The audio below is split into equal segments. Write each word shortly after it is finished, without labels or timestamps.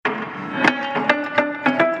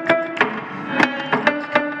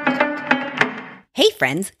Hey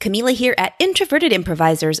friends, Camila here at Introverted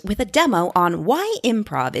Improvisers with a demo on why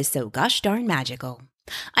improv is so gosh darn magical.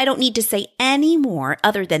 I don't need to say any more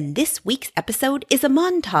other than this week's episode is a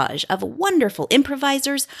montage of wonderful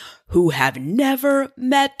improvisers who have never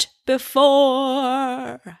met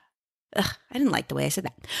before. Ugh, I didn't like the way I said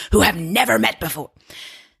that. Who have never met before.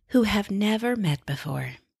 Who have never met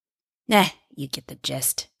before. You get the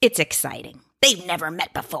gist. It's exciting. They've never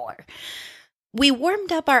met before. We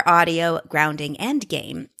warmed up our audio, grounding, and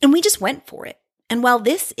game, and we just went for it. And while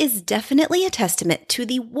this is definitely a testament to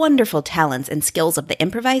the wonderful talents and skills of the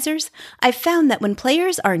improvisers, I've found that when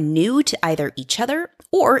players are new to either each other,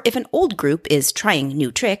 or if an old group is trying new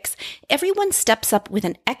tricks, everyone steps up with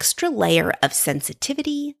an extra layer of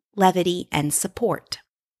sensitivity, levity, and support.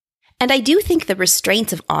 And I do think the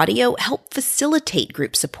restraints of audio help facilitate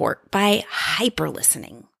group support by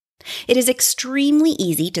hyper-listening. It is extremely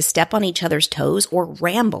easy to step on each other's toes or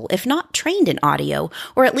ramble if not trained in audio,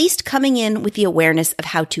 or at least coming in with the awareness of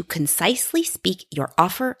how to concisely speak your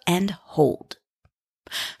offer and hold.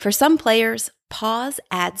 For some players, pause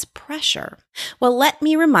adds pressure. Well, let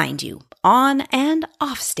me remind you, on and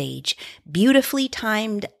off stage, beautifully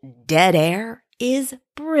timed dead air is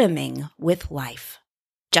brimming with life.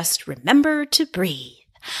 Just remember to breathe.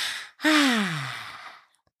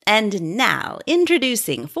 And now,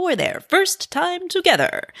 introducing for their first time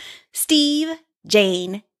together, Steve,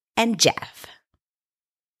 Jane, and Jeff.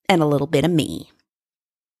 And a little bit of me.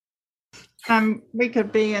 We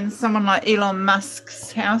could be in someone like Elon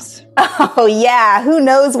Musk's house. Oh, yeah. Who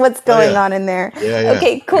knows what's going on in there? Yeah.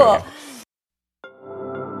 Okay, cool.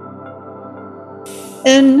 Yeah.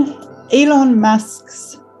 In Elon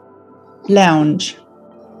Musk's lounge.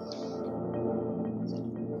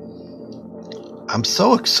 I'm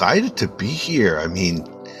so excited to be here. I mean,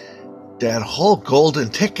 that whole golden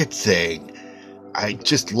ticket thing, I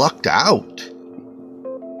just lucked out.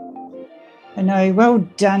 I know, well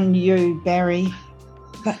done you, Barry.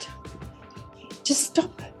 But just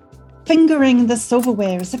stop fingering the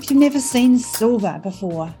silverware as if you've never seen silver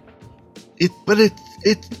before.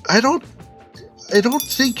 I don't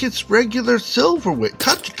think it's regular silverware.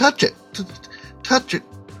 Touch it. Touch it,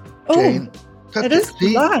 Jane. Oh, it is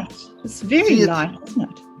light. It's very light, isn't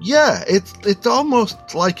it? Yeah, it's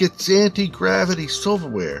almost like it's anti-gravity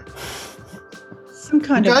silverware.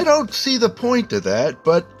 I don't see the point of that,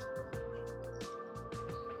 but...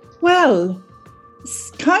 Well, it's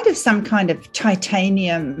kind of some kind of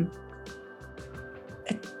titanium.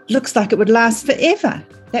 It looks like it would last forever.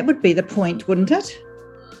 That would be the point, wouldn't it?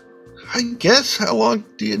 I guess. How long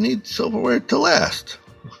do you need silverware to last?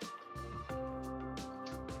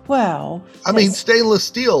 Well... I mean, stainless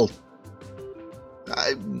steel...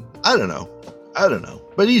 I don't know.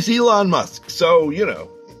 But he's Elon Musk, so, you know.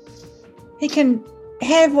 He can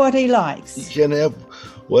have what he likes. He can have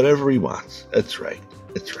whatever he wants. That's right.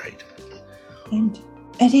 And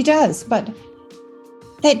he does, but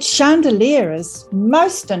that chandelier is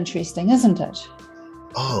most interesting, isn't it?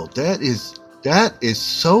 Oh, that is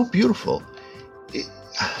so beautiful.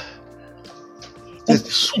 The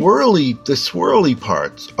swirly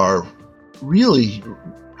parts are really,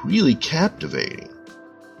 really captivating.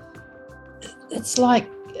 It's like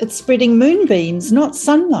it's spreading moonbeams, not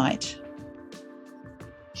sunlight.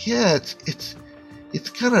 Yeah, it's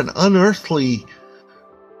got an unearthly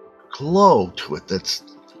glow to it.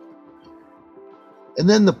 And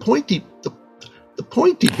then the pointy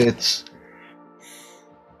bits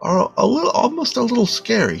are almost a little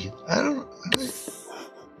scary.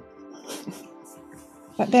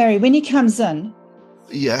 But Barry, when he comes in,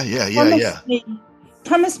 yeah.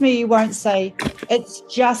 Promise me you won't say, it's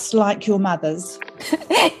just like your mother's.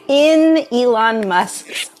 In Elon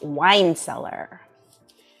Musk's wine cellar.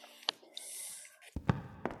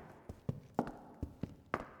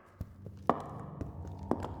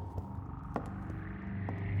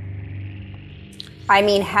 I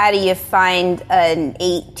mean, how do you find an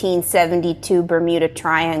 1872 Bermuda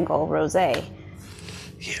Triangle rosé?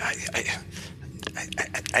 Yeah,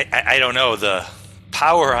 I don't know. The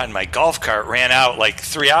power on my golf cart ran out like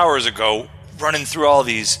 3 hours ago, running through all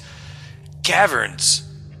these caverns.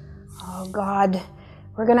 Oh, God.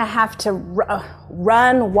 We're going to have to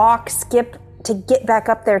run, walk, skip to get back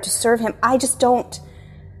up there to serve him. I just don't...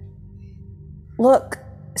 Look,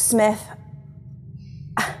 Smith,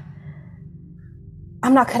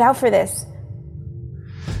 I'm not cut out for this.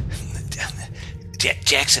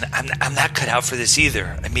 Jackson, I'm not cut out for this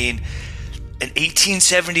either. I mean, an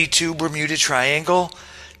 1872 Bermuda Triangle?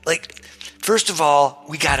 Like, first of all,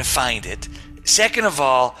 we gotta find it. Second of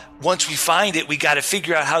all, once we find it, we got to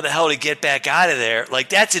figure out how the hell to get back out of there. Like,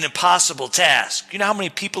 that's an impossible task. You know how many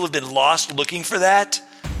people have been lost looking for that?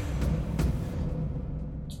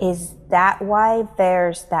 Is that why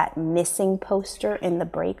there's that missing poster in the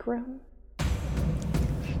break room?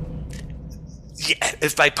 Yeah,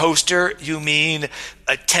 if by poster you mean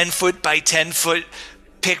a 10-foot by 10-foot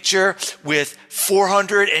picture with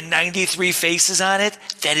 493 faces on it,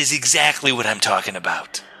 that is exactly what I'm talking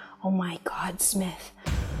about. Oh my God, Smith.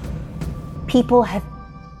 People have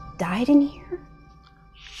died in here?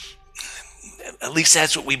 At least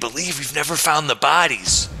that's what we believe. We've never found the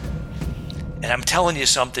bodies. And I'm telling you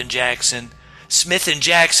something, Jackson. Smith and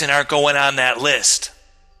Jackson aren't going on that list.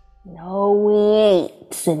 No, we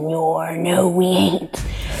ain't, senor. No, we ain't.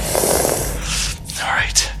 All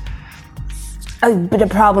right. But the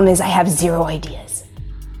problem is I have zero ideas.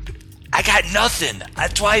 I got nothing.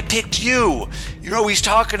 That's why I picked you. You're always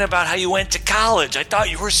talking about how you went to college. I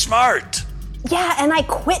thought you were smart. Yeah, and I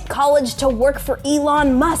quit college to work for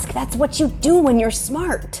Elon Musk. That's what you do when you're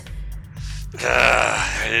smart.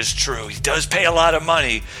 It is true. He does pay a lot of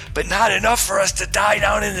money, but not enough for us to die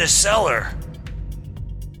down in the cellar.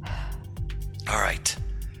 All right.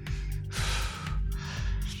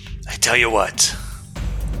 I tell you what.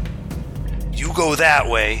 You go that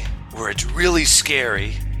way, where it's really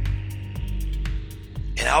scary,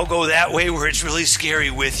 and I'll go that way where it's really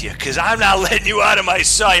scary with you, because I'm not letting you out of my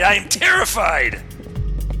sight. I am terrified.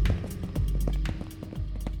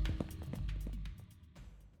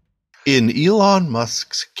 In Elon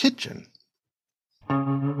Musk's kitchen.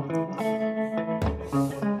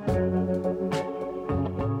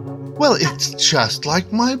 Well, it's just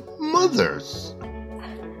like my mother's.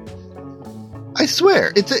 I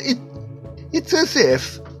swear, it's as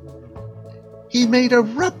if he made a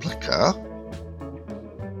replica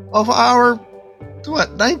of our,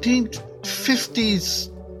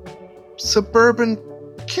 1950s suburban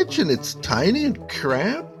kitchen. It's tiny and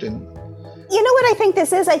cramped and... You know what I think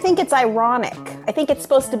this is? I think it's ironic. I think it's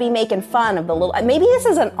supposed to be making fun of the little... Maybe this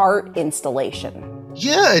is an art installation.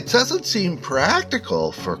 Yeah, it doesn't seem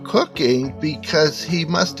practical for cooking because he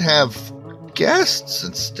must have guests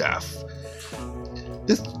and stuff.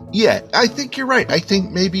 I think you're right. I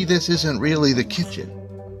think maybe this isn't really the kitchen.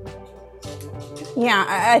 Yeah,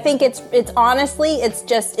 I think it's honestly, it's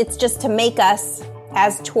just to make us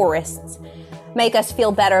as tourists, make us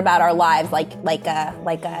feel better about our lives. Like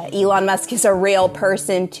Elon Musk is a real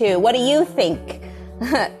person too. What do you think,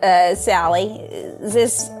 Sally? Is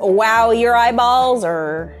this wow your eyeballs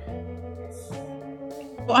or?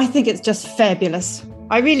 Well, I think it's just fabulous.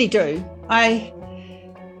 I really do.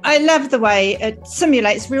 I love the way it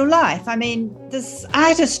simulates real life. I mean, there's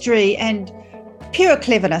artistry and pure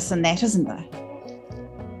cleverness in that, isn't there?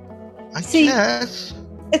 I guess.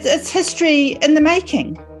 It's history in the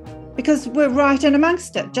making because we're right in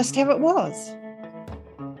amongst it, just how it was.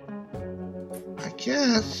 I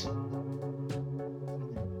guess.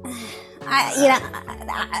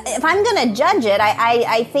 If I'm going to judge it,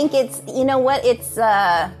 I think it's, you know what, it's...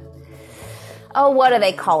 what do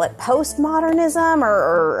they call it? Postmodernism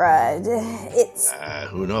or it's...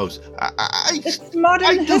 Who knows? It's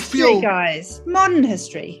modern history, guys. Modern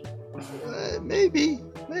history. Maybe.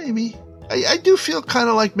 I do feel kind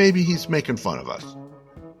of like maybe he's making fun of us.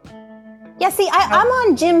 Yeah, see, I'm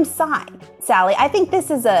on Jim's side, Sally. I think this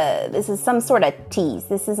is some sort of tease.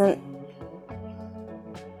 This isn't...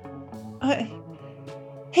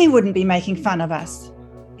 He wouldn't be making fun of us.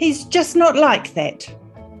 He's just not like that.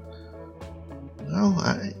 Well,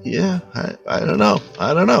 I don't know.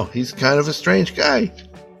 I don't know. He's kind of a strange guy.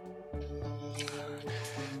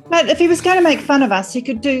 But if he was going to make fun of us, he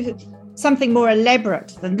could do something more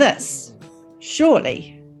elaborate than this.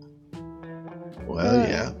 Surely. Well,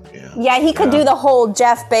 yeah. Yeah, he could do the whole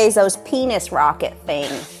Jeff Bezos penis rocket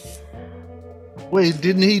thing. Wait,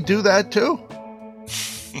 didn't he do that too?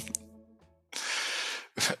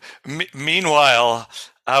 Meanwhile,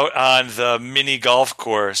 out on the mini golf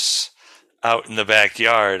course, out in the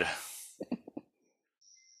backyard.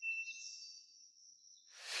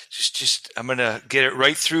 Just, I'm going to get it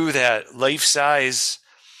right through that life-size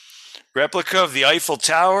replica of the Eiffel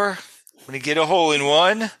Tower. I'm going to get a hole in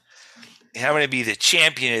one. And I'm going to be the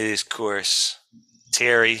champion of this course,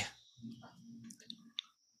 Terry.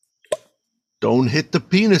 Don't hit the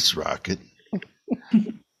penis rocket.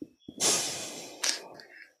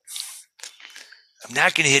 I'm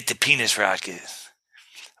not going to hit the penis rocket.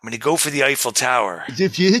 I'm going to go for the Eiffel Tower.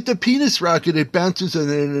 If you hit the penis rocket, it bounces and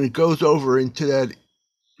then it goes over into that,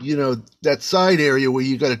 that side area where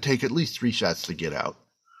you got to take at least 3 shots to get out.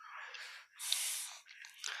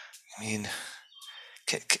 I mean,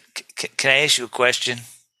 Can I ask you a question?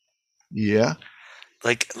 Yeah.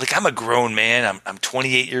 Like I'm a grown man. I'm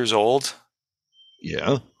 28 years old.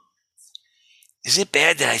 Yeah. Is it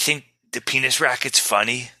bad that I think the penis rocket's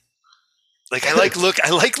funny? Like I like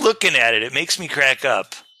looking at it. It makes me crack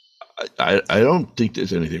up. I don't think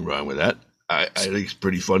there's anything wrong with that. I think it's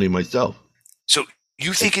pretty funny myself. So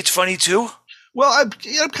you think it's funny too? Well, I'm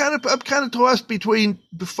kind of tossed between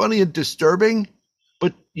the funny and disturbing,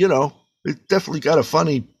 but it's definitely got a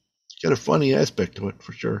funny aspect to it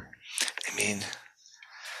for sure. I mean,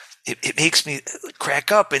 it makes me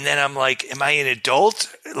crack up, and then I'm like, am I an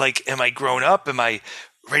adult? Like, am I grown up? Am I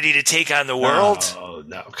ready to take on the world? Oh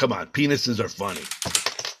no, come on, penises are funny.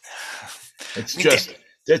 That's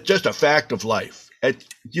just a fact of life.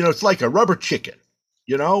 It's like a rubber chicken.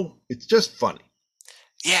 It's just funny.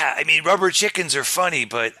 Yeah, I mean, rubber chickens are funny,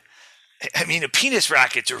 but I mean, a penis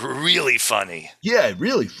rocket's really funny. Yeah,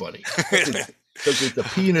 really funny. Because it's a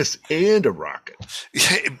penis and a rocket.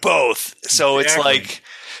 Both. So exactly. It's like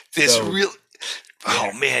this real.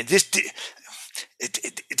 Oh man,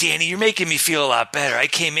 Danny, you're making me feel a lot better. I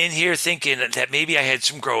came in here thinking that maybe I had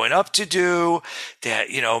some growing up to do, that,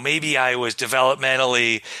 maybe I was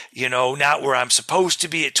developmentally, not where I'm supposed to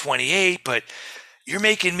be at 28, but you're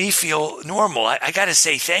making me feel normal. I got to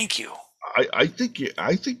say thank you. I think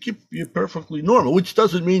you're perfectly normal, which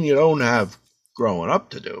doesn't mean you don't have growing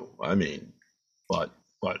up to do. I mean, but.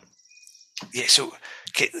 Yeah. So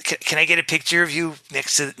can I get a picture of you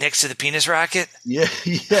next to the penis rocket? Yeah.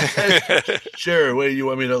 Sure. Wait, you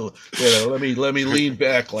want me to? Let me lean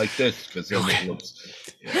back like this because it looks.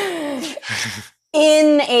 Yeah.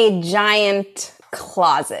 In a giant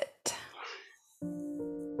closet.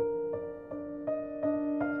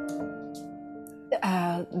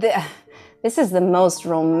 This is the most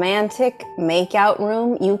romantic makeout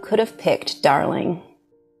room you could have picked, darling.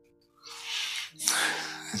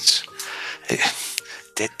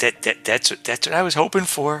 That's what I was hoping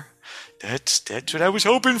for. That's what I was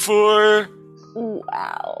hoping for.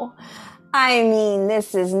 Wow. I mean,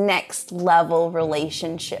 this is next level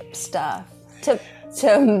relationship stuff.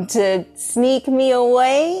 To sneak me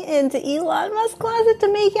away into Elon Musk's closet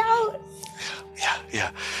to make out? Yeah.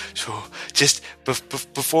 So just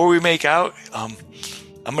before we make out, I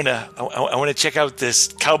want to check out this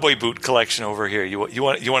cowboy boot collection over here. You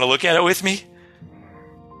want to look at it with me?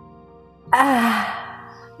 Oh.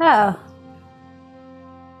 I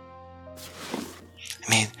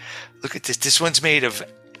mean, look at this. This one's made of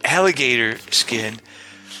alligator skin,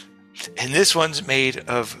 and this one's made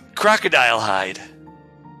of crocodile hide.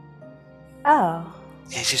 Oh.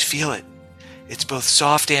 Yeah, just feel it. It's both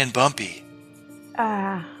soft and bumpy.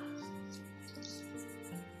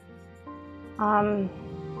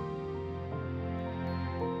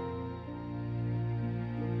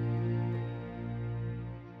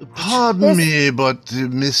 Pardon me, but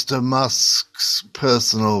Mr. Musk's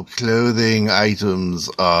personal clothing items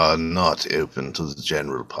are not open to the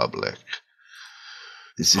general public.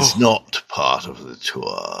 This is not part of the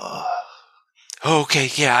tour. Okay,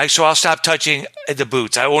 yeah. So I'll stop touching the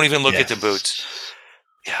boots. I won't even look at the boots.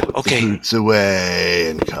 Yeah, okay. Put the boots away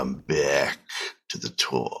and come back to the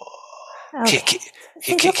tour. Okay.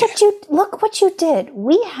 Look what you did.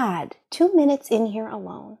 We had 2 minutes in here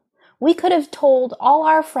alone. We could have told all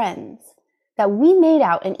our friends that we made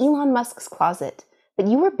out in Elon Musk's closet, but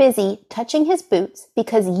you were busy touching his boots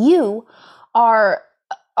because you are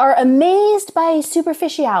amazed by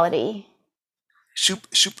superficiality.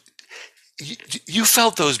 You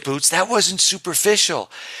felt those boots. That wasn't superficial.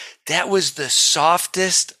 That was the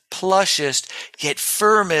softest, plushest, yet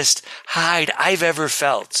firmest hide I've ever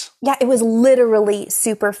felt. Yeah, it was literally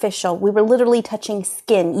superficial. We were literally touching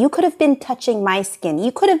skin. You could have been touching my skin.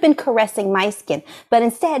 You could have been caressing my skin. But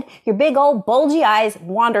instead, your big old bulgy eyes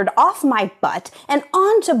wandered off my butt and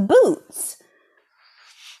onto boots.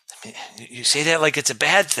 I mean, you say that like it's a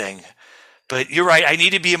bad thing. But you're right. I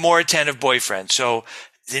need to be a more attentive boyfriend. So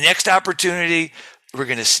the next opportunity, we're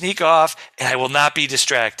going to sneak off, and I will not be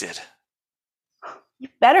distracted. You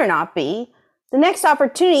better not be. The next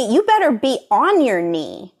opportunity, you better be on your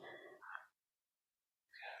knee.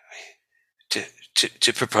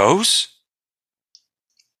 To propose?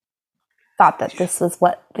 Thought that this was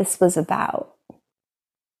what this was about.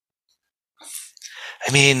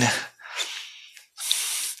 I mean,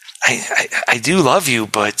 I do love you,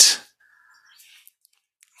 but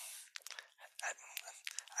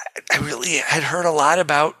I really had heard a lot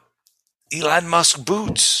about Elon Musk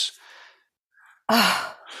boots.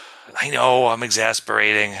 I know, I'm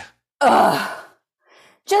exasperating.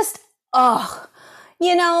 Just,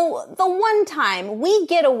 You know, the one time we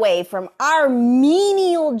get away from our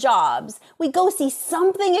menial jobs, we go see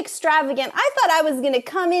something extravagant. I thought I was going to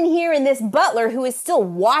come in here and this butler who is still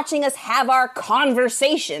watching us have our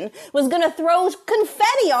conversation was going to throw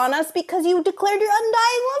confetti on us because you declared your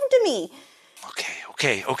undying love to me.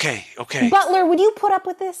 Okay. Butler, would you put up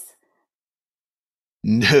with this?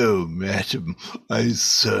 No, madam, I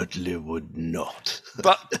certainly would not.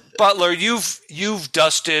 But Butler, you've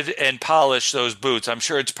dusted and polished those boots. I'm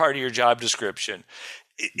sure it's part of your job description.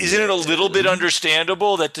 Isn't it a little bit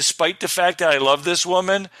understandable that despite the fact that I love this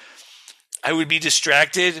woman, I would be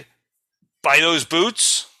distracted by those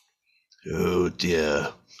boots? Oh dear.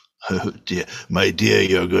 My dear,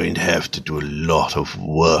 you're going to have to do a lot of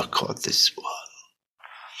work on this one.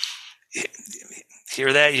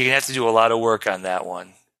 Hear that? You're going to have to do a lot of work on that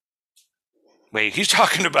one. Wait, he's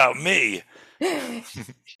talking about me.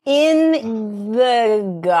 In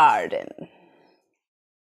the garden.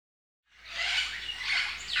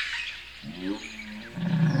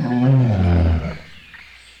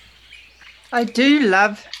 I do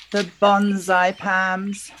love the bonsai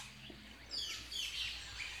palms.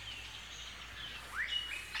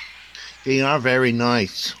 They are very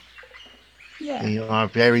nice. Yeah. They are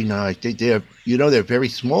very nice. They're very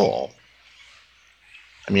small.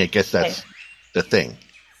 I mean, I guess that's the thing.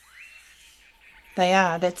 They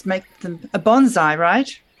are. Let's make them a bonsai,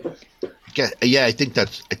 right? Yeah, I think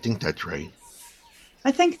that's right.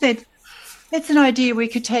 I think that's an idea we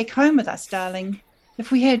could take home with us, darling.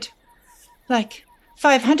 If we had like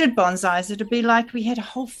 500 bonsais, it'd be like we had a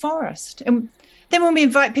whole forest. And then when we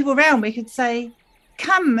invite people around, we could say,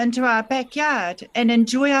 come into our backyard and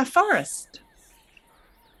enjoy our forest.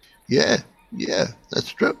 Yeah,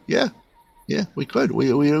 that's true. Yeah, we could.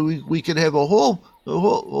 We could have a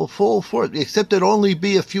full forest, except it'd only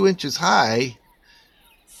be a few inches high.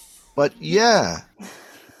 But yeah.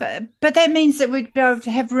 But that means that we'd be able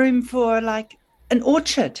to have room for like an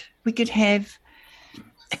orchard. We could have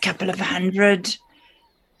a couple of 100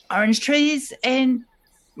 orange trees and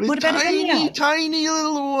with what about tiny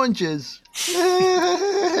little oranges.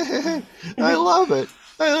 I love it.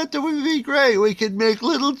 I thought that would be great. We could make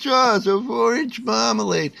little jars of orange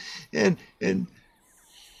marmalade, and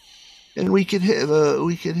we could have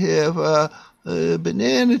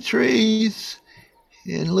banana trees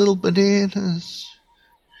and little bananas.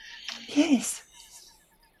 Yes,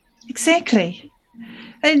 exactly.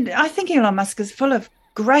 And I think Elon Musk is full of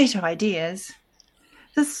great ideas.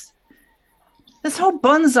 This whole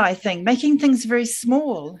bonsai thing, making things very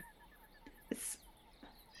small.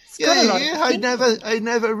 I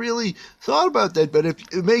never really thought about that. But if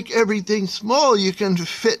you make everything small, you can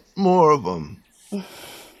fit more of them.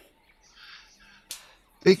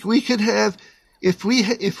 Like we could have, if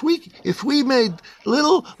we made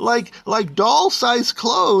little like doll-sized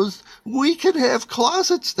clothes, we could have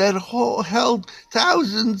closets that held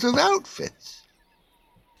thousands of outfits.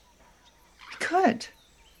 We could.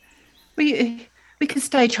 We could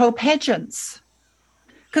stage whole pageants.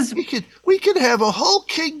 Because we could have a whole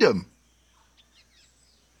kingdom.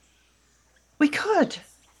 We could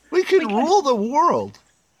rule the world.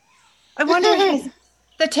 I wonder if has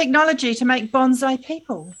the technology to make bonsai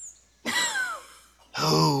people.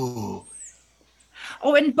 Oh,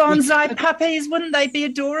 and bonsai puppies, wouldn't they be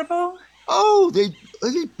adorable? Oh,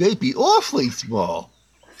 they'd be awfully small.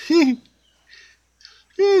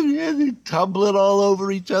 They're tumbling all over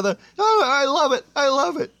each other. Oh, I love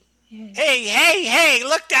it. Yes. Hey,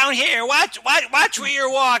 look down here. Watch where you're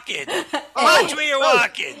walking. Watch where you're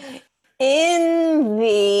walking. In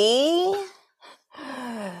the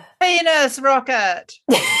Penis rocket.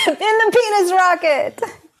 in the penis rocket.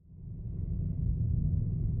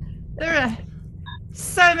 There are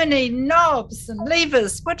so many knobs and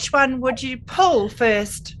levers. Which one would you pull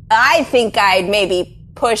first? I think I'd maybe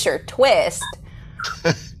push or twist.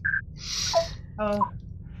 Oh,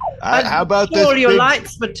 how about this? All your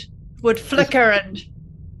lights would flicker and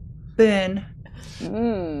burn.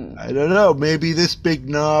 I don't know. Maybe this big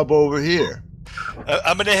knob over here.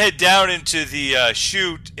 I'm going to head down into the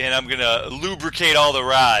chute, and I'm going to lubricate all the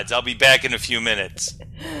rods. I'll be back in a few minutes.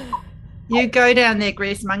 You go down there,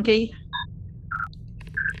 grease monkey.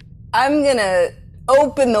 I'm going to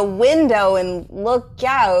open the window and look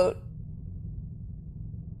out.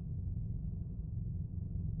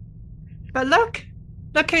 But look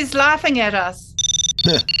who's laughing at us.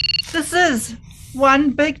 This is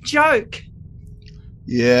one big joke.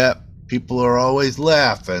 Yeah, people are always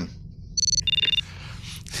laughing.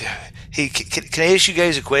 Hey, can I ask you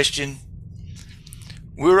guys a question?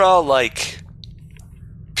 We're all like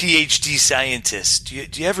PhD scientists. Do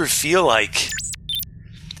you ever feel like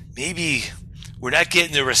maybe we're not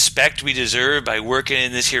getting the respect we deserve by working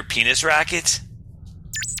in this here penis rocket?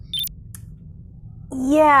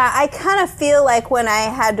 Yeah, I kind of feel like when I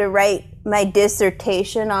had to write my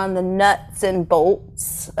dissertation on the nuts and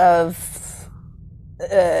bolts of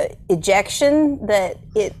ejection, that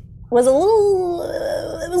it was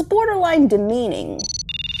it was borderline demeaning.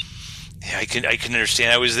 Yeah, I can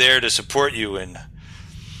understand. I was there to support you, and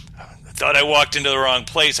I thought I walked into the wrong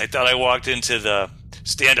place. I thought I walked into the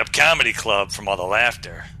stand-up comedy club from all the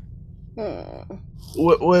laughter.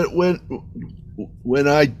 When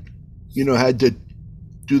I, had to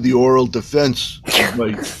do the oral defense of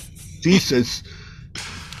my thesis,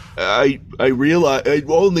 I realized,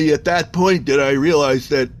 only at that point did I realize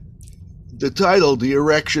that the title, "The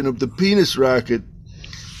Erection of the Penis Rocket,"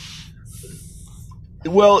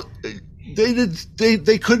 well,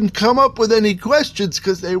 they couldn't come up with any questions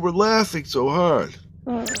because they were laughing so hard.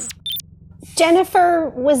 Jennifer,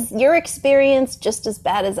 was your experience just as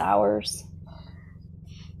bad as ours?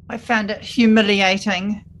 I found it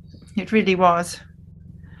humiliating. It really was.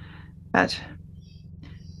 But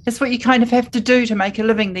it's what you kind of have to do to make a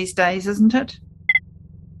living these days, isn't it?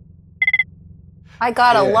 I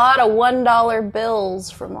got a lot of $1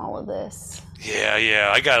 bills from all of this.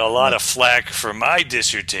 Yeah, I got a lot of flack for my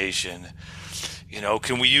dissertation.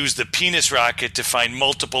 Can we use the penis rocket to find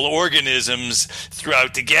multiple organisms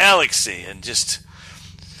throughout the galaxy? And just...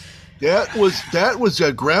 That was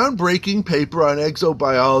a groundbreaking paper on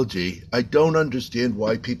exobiology. I don't understand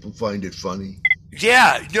why people find it funny.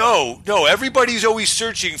 Yeah, no, everybody's always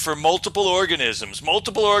searching for multiple organisms.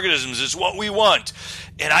 Multiple organisms is what we want.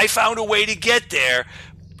 And I found a way to get there,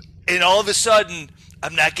 and all of a sudden,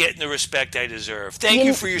 I'm not getting the respect I deserve. Thank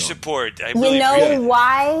you for your support. I really appreciate it.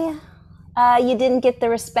 Why you didn't get the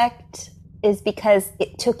respect is because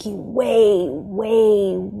it took you way,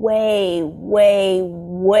 way, way, way,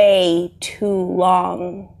 way too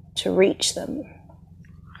long to reach them.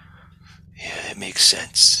 Yeah, that makes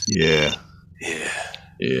sense. Yeah.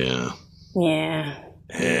 Yeah.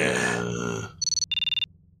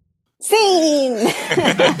 Scene!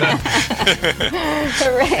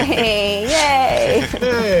 Hooray! Yay!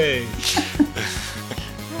 Hey!